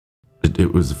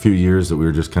It was a few years that we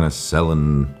were just kind of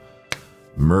selling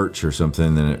merch or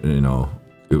something, and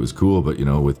it was cool. But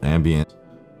with Ambient,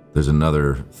 there's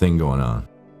another thing going on.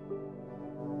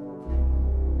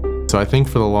 So I think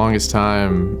for the longest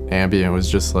time, Ambient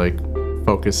was just like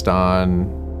focused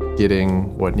on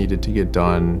getting what needed to get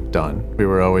done. We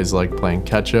were always like playing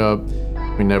catch up.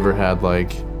 We never had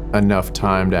like enough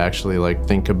time to actually like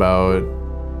think about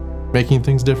making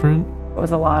things different. It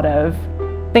was a lot of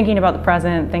thinking about the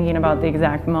present, thinking about the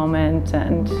exact moment,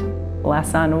 and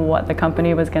less on what the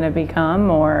company was going to become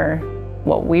or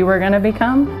what we were going to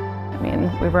become. I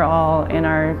mean, we were all in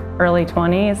our early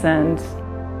 20s, and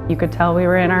you could tell we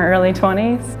were in our early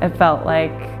 20s. It felt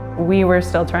like we were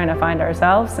still trying to find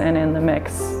ourselves, and in the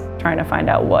mix, trying to find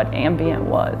out what Ambient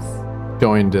was.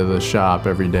 Going to the shop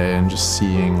every day and just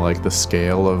seeing like the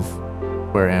scale of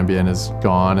where Ambient has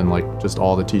gone and like just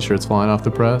all the t-shirts flying off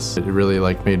the press, it really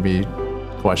like made me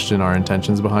question our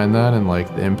intentions behind that and like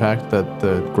the impact that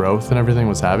the growth and everything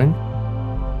was having.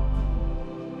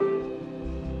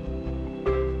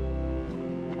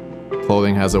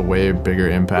 Clothing has a way bigger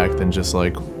impact than just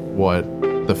like what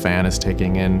the fan is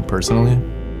taking in personally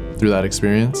through that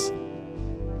experience.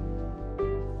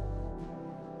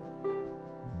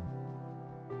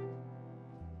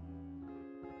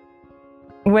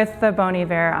 With the Bon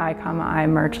Iver I, I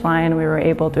merch line, we were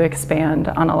able to expand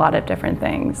on a lot of different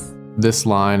things. This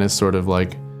line is sort of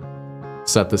like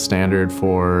set the standard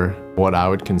for what I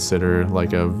would consider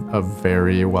like a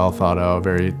very well thought out,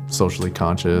 very socially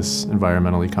conscious,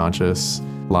 environmentally conscious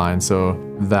line. So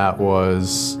that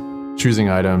was choosing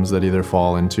items that either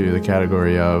fall into the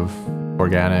category of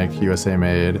organic, USA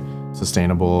made,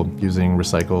 sustainable, using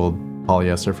recycled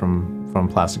polyester from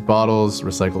plastic bottles,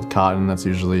 recycled cotton that's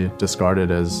usually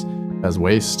discarded as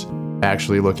waste.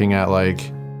 Actually looking at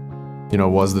like,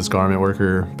 was this garment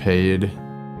worker paid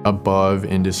above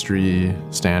industry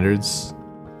standards?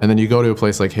 And then you go to a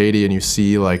place like Haiti and you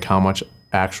see like how much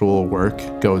actual work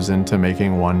goes into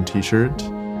making one t-shirt.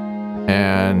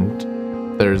 And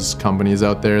there's companies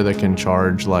out there that can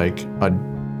charge like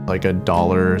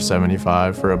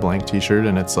 $1.75 for a blank t-shirt,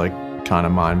 and it's like kind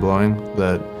of mind-blowing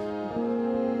that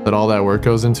all that work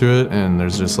goes into it, and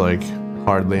there's just like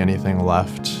hardly anything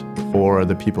left for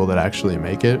the people that actually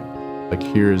make it. Like,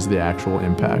 here's the actual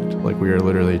impact. Like, we are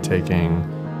literally taking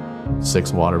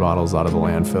 6 water bottles out of the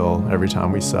landfill every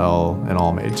time we sell an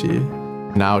Allmade tee.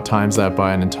 Now times that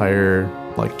by an entire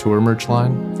like tour merch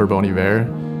line for Bon Iver,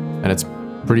 and it's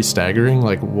pretty staggering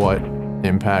like what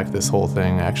impact this whole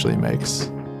thing actually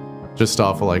makes just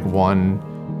off of like one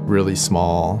really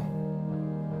small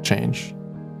change.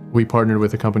 We partnered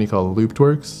with a company called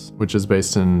LoopedWorks, which is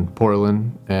based in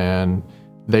Portland, and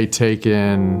they take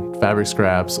in fabric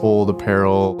scraps, old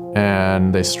apparel,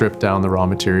 and they strip down the raw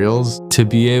materials. To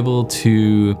be able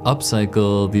to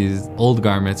upcycle these old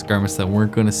garments that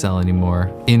weren't going to sell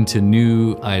anymore, into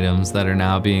new items that are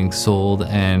now being sold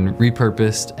and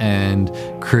repurposed, and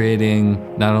creating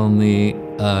not only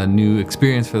a new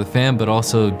experience for the fan, but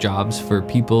also jobs for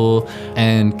people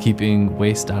and keeping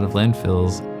waste out of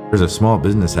landfills. There's a small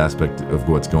business aspect of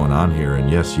what's going on here, and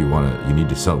yes, you need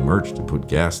to sell merch to put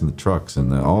gas in the trucks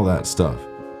and all that stuff.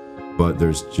 But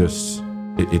there's just,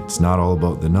 it's not all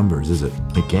about the numbers, is it?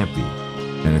 It can't be.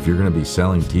 And if you're gonna be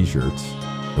selling t-shirts,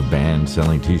 a band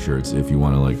selling t-shirts, if you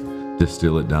wanna like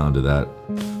distill it down to that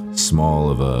small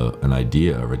of an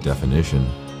idea or a definition,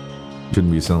 you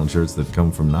shouldn't be selling shirts that come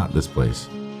from not this place.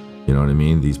 You know what I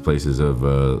mean? These places of,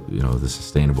 the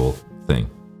sustainable thing.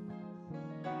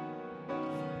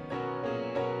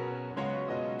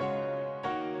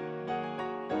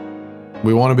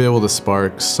 We want to be able to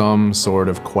spark some sort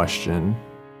of question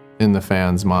in the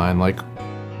fan's mind, like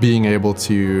being able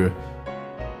to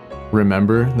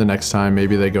remember the next time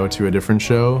maybe they go to a different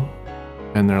show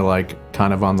and they're like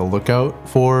kind of on the lookout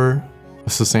for a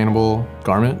sustainable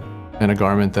garment, and a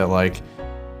garment that like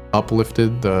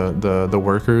uplifted the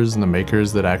workers and the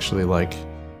makers that actually like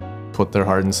put their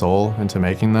heart and soul into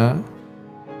making that,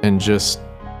 and just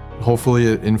hopefully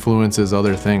it influences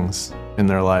other things in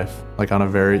their life, like on a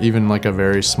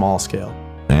very small scale.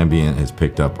 Ambient has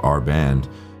picked up our band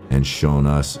and shown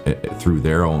us through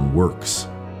their own works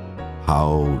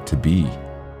how to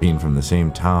being from the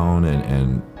same town,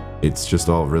 and it's just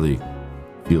all really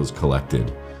feels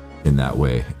collected in that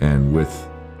way. And with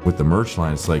the merch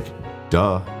line, it's like,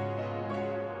 duh.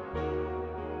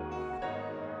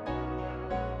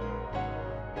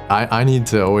 I need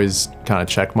to always kind of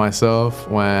check myself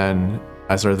when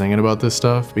I start thinking about this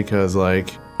stuff, because like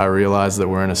I realize that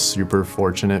we're in a super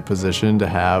fortunate position to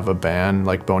have a band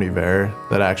like Bon Iver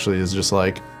that actually is just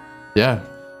like, yeah,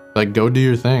 like go do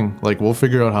your thing. Like we'll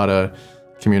figure out how to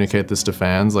communicate this to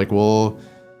fans, like we'll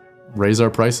raise our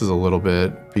prices a little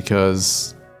bit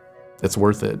because it's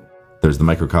worth it. There's the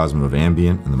microcosm of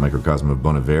Ambient and the microcosm of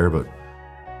Bon Iver, but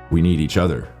we need each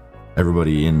other.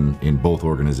 Everybody in both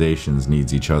organizations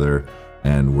needs each other,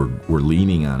 and we're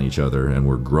leaning on each other, and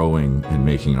we're growing and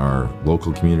making our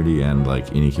local community and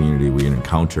like any community we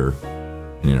encounter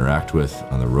and interact with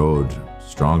on the road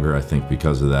stronger, I think,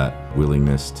 because of that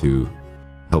willingness to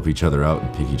help each other out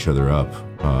and pick each other up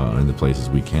in the places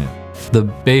we can. The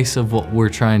base of what we're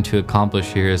trying to accomplish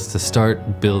here is to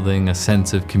start building a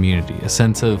sense of community, a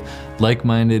sense of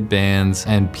like-minded bands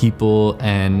and people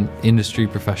and industry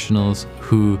professionals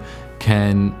who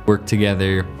can work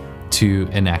together to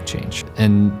enact change.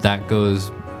 And that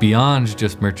goes beyond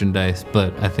just merchandise,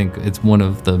 but I think it's one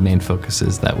of the main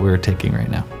focuses that we're taking right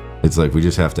now. It's like we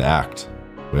just have to act.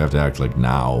 We have to act like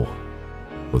now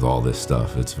with all this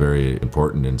stuff. It's very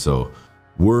important. And so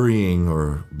worrying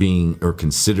or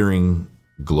considering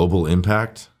global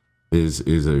impact it's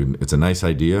a nice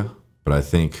idea, but I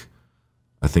think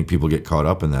people get caught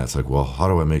up in that. It's like, well, how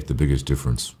do I make the biggest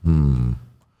difference? And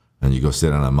you go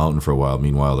sit on a mountain for a while,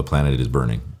 meanwhile the planet is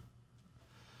burning.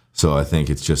 So I think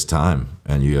it's just time,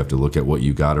 and you have to look at what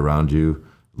you got around you,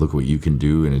 look what you can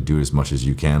do, and do as much as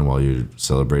you can while you're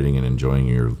celebrating and enjoying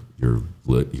your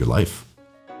life.